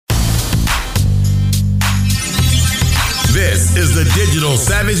This is the Digital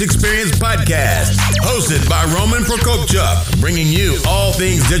Savage Experience Podcast, hosted by Roman Prokopchuk, bringing you all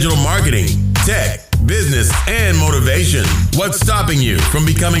things digital marketing, tech, business, and motivation. What's stopping you from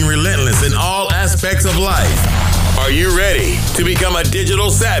becoming relentless in all aspects of life? Are you ready to become a digital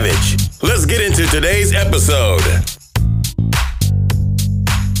savage? Let's get into today's episode.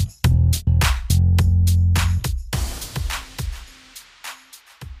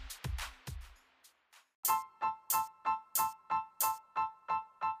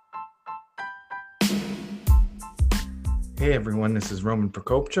 Hey everyone, this is Roman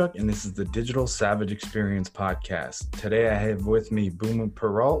Prokopchuk, and this is the Digital Savage Experience Podcast. Today I have with me Boomer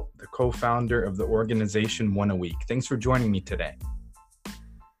Peralt, the co-founder of the organization One a Week. Thanks for joining me today.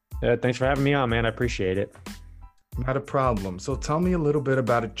 Yeah, thanks for having me on, man. I appreciate it. Not a problem. So tell me a little bit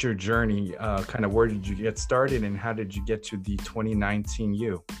about your journey. Kind of where did you get started and how did you get to the 2019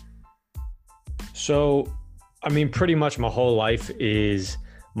 you? So, pretty much my whole life is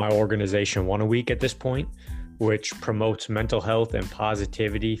my organization One a Week at this point, which promotes mental health and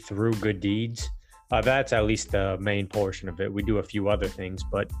positivity through good deeds. That's at least the main portion of it. We do a few other things,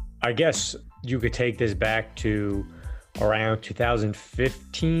 but I guess you could take this back to around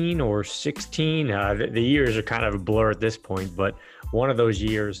 2015 or 16. The years are kind of a blur at this point, but one of those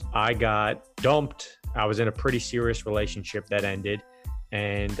years I got dumped. I was in a pretty serious relationship that ended,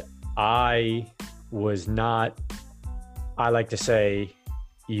 and I was not, I like to say,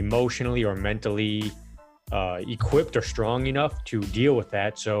 emotionally or mentally equipped or strong enough to deal with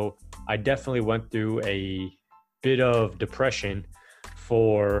that. So I definitely went through a bit of depression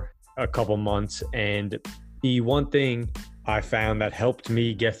for a couple months. And the one thing I found that helped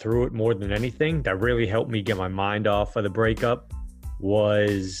me get through it more than anything, that really helped me get my mind off of the breakup,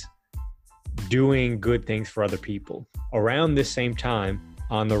 was doing good things for other people. Around this same time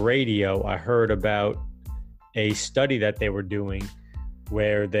on the radio, I heard about a study that they were doing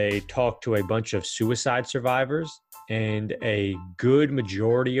where they talked to a bunch of suicide survivors, and a good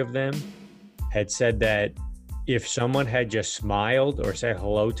majority of them had said that if someone had just smiled or said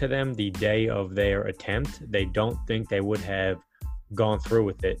hello to them the day of their attempt, they don't think they would have gone through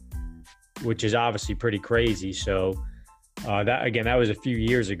with it, which is obviously pretty crazy. So that was a few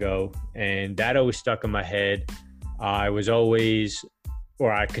years ago, and that always stuck in my head. I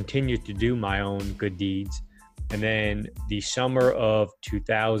continued to do my own good deeds. And then the summer of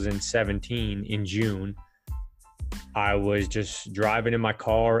 2017 in June, I was just driving in my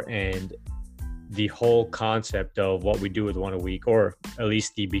car, and the whole concept of what we do with One a Week, or at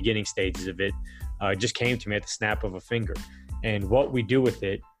least the beginning stages of it, just came to me at the snap of a finger. And what we do with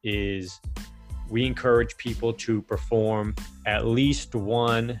it is we encourage people to perform at least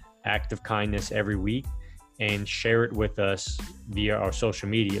one act of kindness every week and share it with us via our social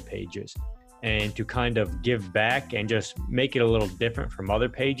media pages. And to kind of give back and just make it a little different from other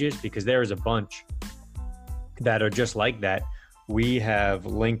pages, because there is a bunch that are just like that. We have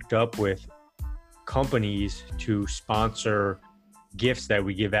linked up with companies to sponsor gifts that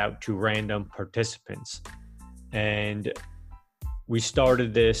we give out to random participants. And we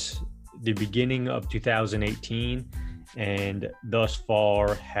started this the beginning of 2018, and thus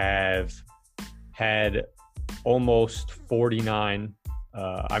far have had almost 49.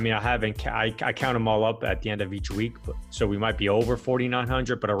 I count them all up at the end of each week, so we might be over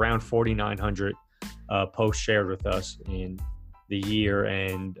 4,900, but around 4,900 posts shared with us in the year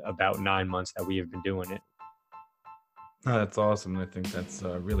and about 9 months that we have been doing it. Oh, that's awesome. I think that's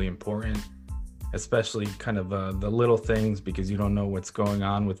really important, especially kind of the little things, because you don't know what's going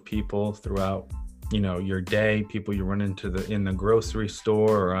on with people throughout, your day, people you run into in the grocery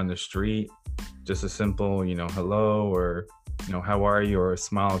store or on the street. Just a simple, hello, or how are you, or a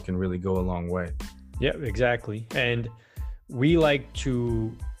smile can really go a long way. Yeah, exactly. And we like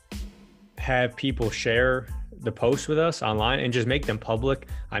to have people share the posts with us online and just make them public.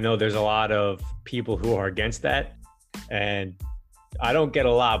 I know there's a lot of people who are against that, and I don't get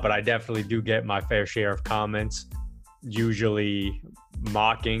a lot, but I definitely do get my fair share of comments, usually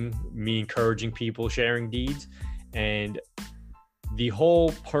mocking me, encouraging people sharing deeds. And the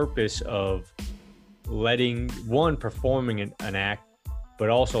whole purpose of performing an act, but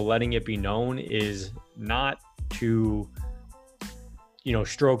also letting it be known, is not to,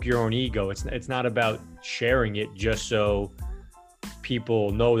 stroke your own ego. It's not about sharing it just so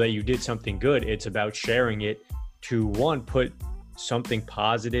people know that you did something good. It's about sharing it to, one, put something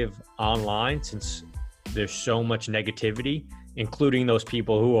positive online, since there's so much negativity, including those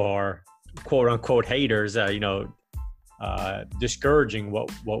people who are quote unquote haters, discouraging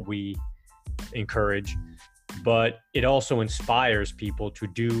what we encourage. But it also inspires people to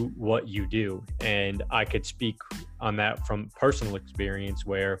do what you do. And I could speak on that from personal experience,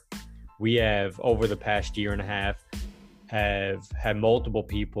 where we have, over the past year and a half, have had multiple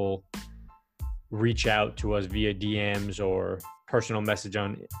people reach out to us via DMs or personal message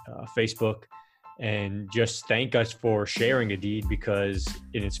on Facebook and just thank us for sharing a deed because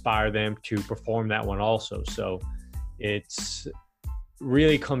it inspired them to perform that one also. So it's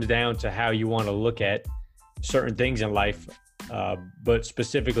really comes down to how you want to look at certain things in life. But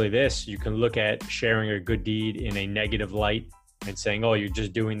specifically this, you can look at sharing a good deed in a negative light and saying, oh, you're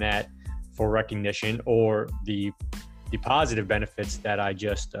just doing that for recognition, or the positive benefits that I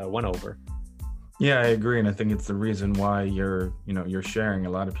just went over. Yeah, I agree. And I think it's the reason why you're sharing. A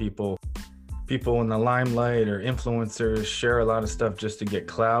lot of people in the limelight or influencers share a lot of stuff just to get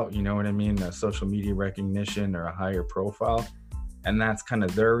clout, you know what I mean? Social media recognition or a higher profile. And that's kind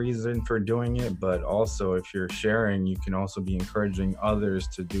of their reason for doing it. But also, if you're sharing, you can also be encouraging others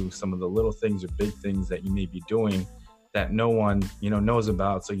to do some of the little things or big things that you may be doing that no one, knows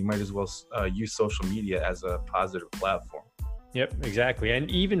about. So you might as well use social media as a positive platform. Yep, exactly. And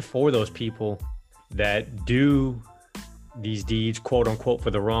even for those people that do these deeds, quote unquote,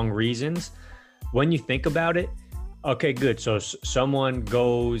 for the wrong reasons, when you think about it, okay, good. So someone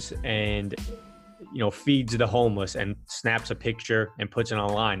goes and, feeds the homeless and snaps a picture and puts it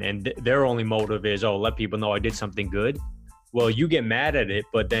online, and their only motive is, oh, let people know I did something good. Well, you get mad at it,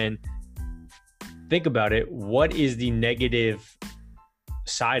 but then think about it. What is the negative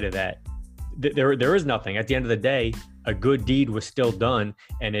side of that? There is nothing. At the end of the day, a good deed was still done,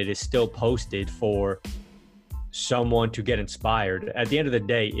 and it is still posted for someone to get inspired. At the end of the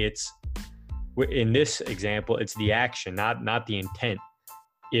day, it's, in this example, it's the action, not the intent.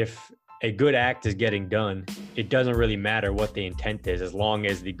 If a good act is getting done, it doesn't really matter what the intent is, as long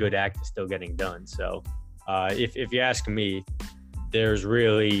as the good act is still getting done. So if you ask me, there's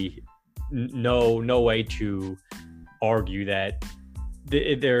really no way to argue that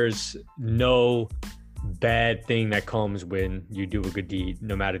there's no bad thing that comes when you do a good deed,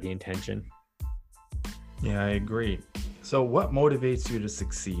 no matter the intention. Yeah, I agree. So what motivates you to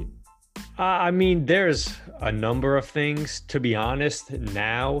succeed? There's a number of things, to be honest.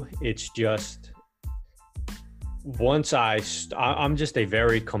 Now it's just, once I'm just a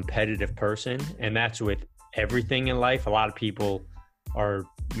very competitive person, and that's with everything in life. A lot of people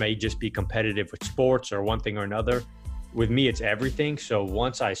may just be competitive with sports or one thing or another. With me, it's everything. So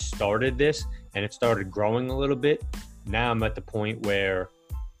once I started this and it started growing a little bit, now I'm at the point where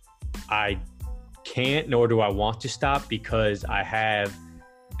I can't, nor do I want to stop, because I have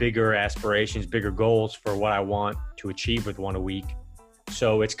bigger aspirations, bigger goals for what I want to achieve with One a Week.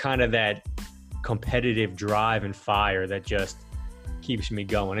 So it's kind of that competitive drive and fire that just keeps me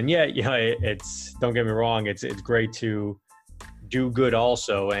going. And it's, don't get me wrong, it's great to do good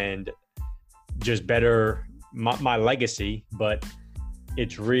also and just better my legacy, but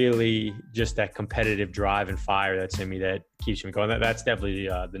it's really just that competitive drive and fire that's in me that keeps me going. That's definitely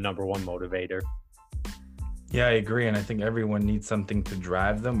the number one motivator. Yeah, I agree. And I think everyone needs something to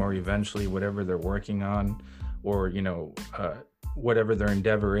drive them, or eventually whatever they're working on, or, whatever their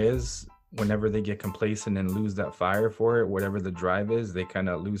endeavor is, whenever they get complacent and lose that fire for it, whatever the drive is, they kind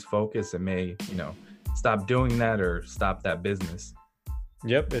of lose focus and may, stop doing that or stop that business.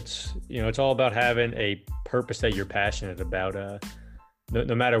 Yep. It's all about having a purpose that you're passionate about.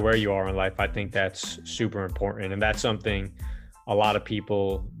 No matter where you are in life, I think that's super important. And that's something a lot of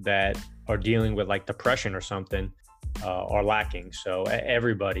people that are dealing with like depression or something are lacking. So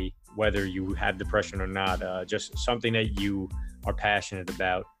everybody, whether you have depression or not, just something that you are passionate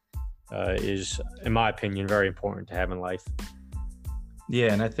about is, in my opinion, very important to have in life.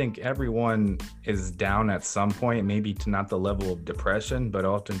 Yeah, and I think everyone is down at some point, maybe to not the level of depression, but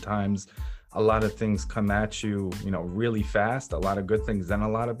oftentimes a lot of things come at you, really fast, a lot of good things and a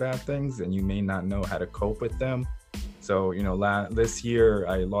lot of bad things, and you may not know how to cope with them. So, this year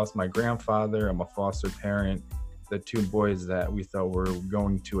I lost my grandfather. I'm a foster parent. The two boys that we thought were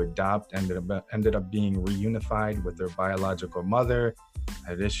going to adopt ended up being reunified with their biological mother.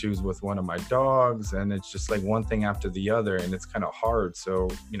 I had issues with one of my dogs, and it's just like one thing after the other, and it's kind of hard. So,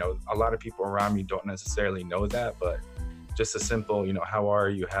 a lot of people around me don't necessarily know that, but just a simple, how are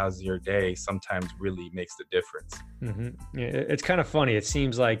you? How's your day? Sometimes really makes the difference. Mm-hmm. Yeah, it's kind of funny. It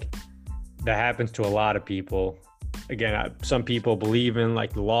seems like that happens to a lot of people. Again, some people believe in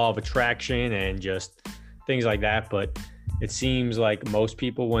like the law of attraction and just things like that, but it seems like most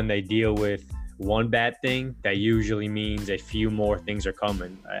people, when they deal with one bad thing, that usually means a few more things are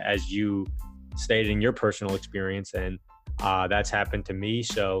coming, as you stated in your personal experience, and that's happened to me.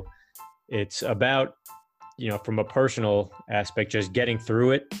 So it's about, from a personal aspect, just getting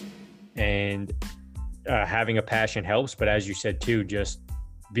through it and having a passion helps, but as you said too, just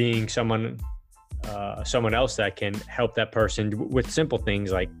being someone else that can help that person with simple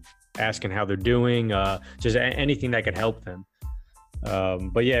things like asking how they're doing, just anything that could help them.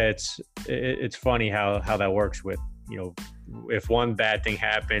 But yeah, it's funny how that works with, you know, if one bad thing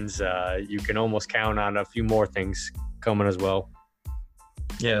happens, you can almost count on a few more things coming as well.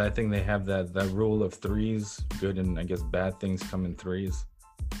 Yeah, I think they have that rule of threes, good and I guess bad things come in threes.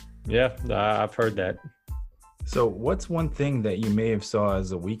 Yeah, I've heard that. So what's one thing that you may have saw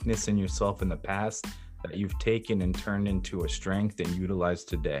as a weakness in yourself in the past that you've taken and turned into a strength and utilized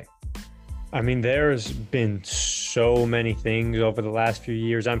today? I mean, there's been so many things over the last few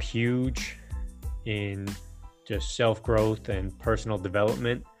years. I'm huge in just self-growth and personal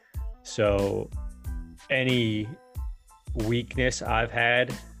development. So any weakness I've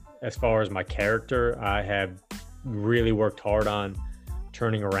had as far as my character, I have really worked hard on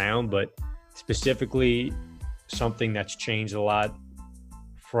turning around, but specifically something that's changed a lot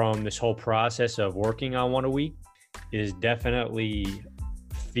from this whole process of working on one a week is definitely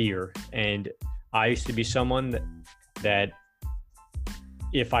fear. And I used to be someone that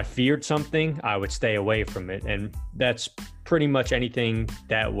if I feared something, I would stay away from it. And that's pretty much anything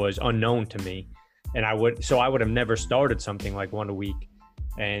that was unknown to me. And I would have never started something like one a week.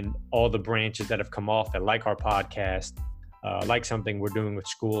 And all the branches that have come off that, like our podcast, like something we're doing with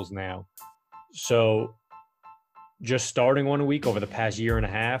schools now. So just starting one a week over the past year and a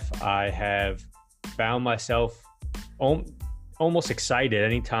half, I have found myself almost excited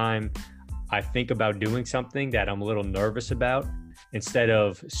anytime I think about doing something that I'm a little nervous about. Instead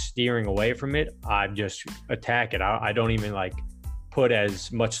of steering away from it, I just attack it. I don't even like put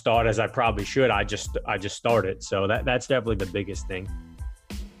as much thought as I probably should. I just start it. So that's definitely the biggest thing.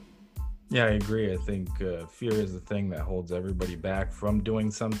 Yeah, I agree. I think fear is the thing that holds everybody back from doing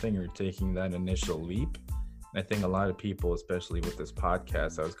something or taking that initial leap. And I think a lot of people, especially with this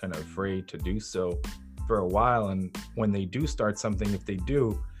podcast, I was kind of afraid to do so for a while. And when they do start something, if they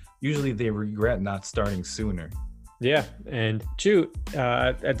do, usually they regret not starting sooner. Yeah. And two,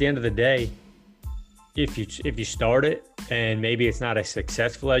 at the end of the day, if you start it and maybe it's not as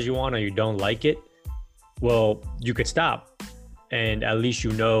successful as you want or you don't like it, well, you could stop. And at least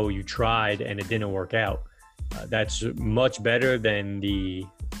you know you tried and it didn't work out. That's much better than the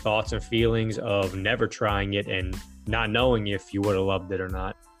thoughts and feelings of never trying it and not knowing if you would have loved it or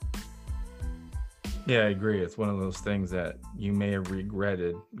not. Yeah, I agree. It's one of those things that you may have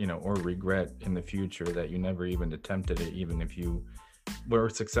regretted, or regret in the future that you never even attempted it. Even if you were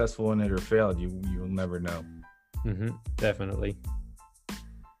successful in it or failed, you'll never know. Mm-hmm, definitely.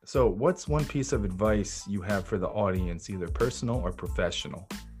 So what's one piece of advice you have for the audience, either personal or professional?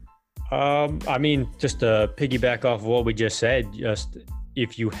 I mean, just to piggyback off of what we just said, just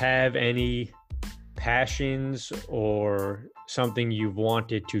if you have any passions or something you've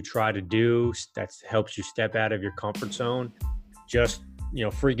wanted to try to do that helps you step out of your comfort zone, just,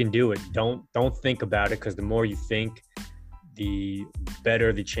 freaking do it. Don't think about it, because the more you think, the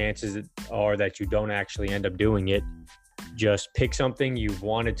better the chances are that you don't actually end up doing it. Just pick something you've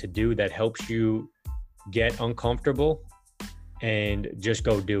wanted to do that helps you get uncomfortable and just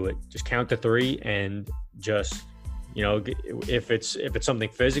go do it. Just count to 3 and just, if it's something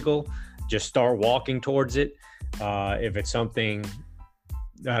physical, just start walking towards it. If it's something,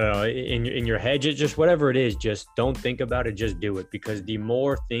 I don't know, in your head, just whatever it is, just don't think about it, just do it. Because the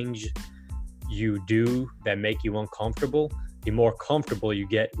more things you do that make you uncomfortable, the more comfortable you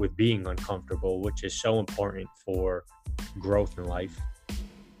get with being uncomfortable, which is so important for growth in life.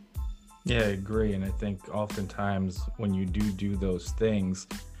 Yeah, I agree. And I think oftentimes when you do those things,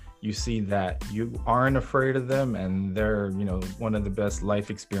 you see that you aren't afraid of them, and they're, one of the best life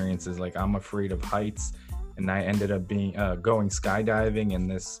experiences. Like, I'm afraid of heights, and I ended up going skydiving. And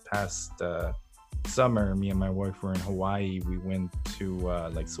this past summer, me and my wife were in Hawaii. We went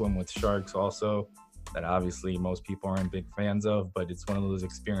to swim with sharks also, that obviously most people aren't big fans of, but it's one of those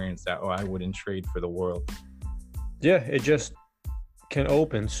experiences that I wouldn't trade for the world. Yeah, it just can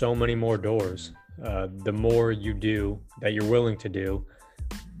open so many more doors. The more you do that you're willing to do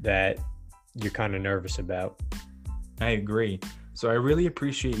that you're kind of nervous about. I agree. So I really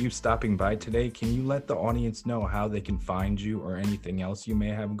appreciate you stopping by today. Can you let the audience know how they can find you or anything else you may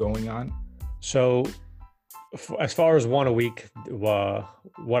have going on? So as far as one a week,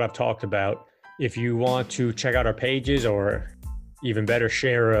 what I've talked about, if you want to check out our pages, or even better,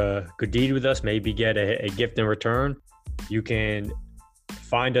 share a good deed with us, maybe get a gift in return, you can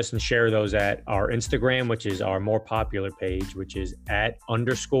find us and share those at our Instagram, which is our more popular page, which is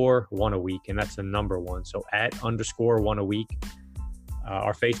 @_1 a week. And that's the number 1. So @_1 a week.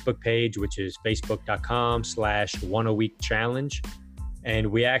 our Facebook page, which is facebook.com/1a-week-challenge. And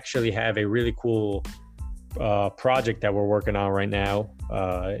we actually have a really cool project that we're working on right now.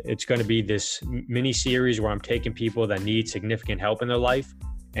 It's going to be this mini series where I'm taking people that need significant help in their life,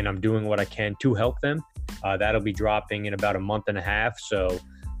 and I'm doing what I can to help them. That'll be dropping in about a month and a half. So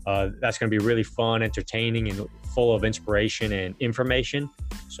that's going to be really fun, entertaining, and full of inspiration and information.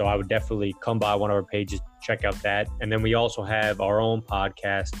 So I would definitely come by one of our pages, check out that. And then we also have our own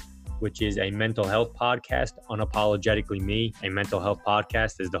podcast, which is a mental health podcast, Unapologetically Me. A mental health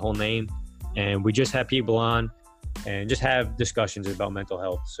podcast is the whole name. And we just have people on and just have discussions about mental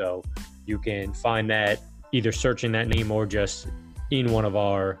health. So you can find that either searching that name or just in one of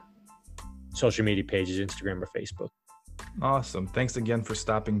our social media pages, Instagram or Facebook. Awesome. Thanks again for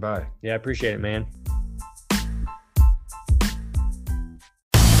stopping by. Yeah, I appreciate it, man.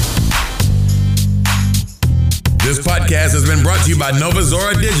 This podcast has been brought to you by Nova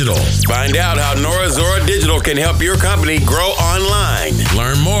Zora Digital. Find out how Nova Zora Digital can help your company grow online.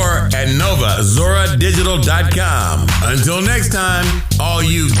 Learn more at novazoradigital.com. Until next time, all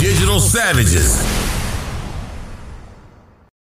you digital savages.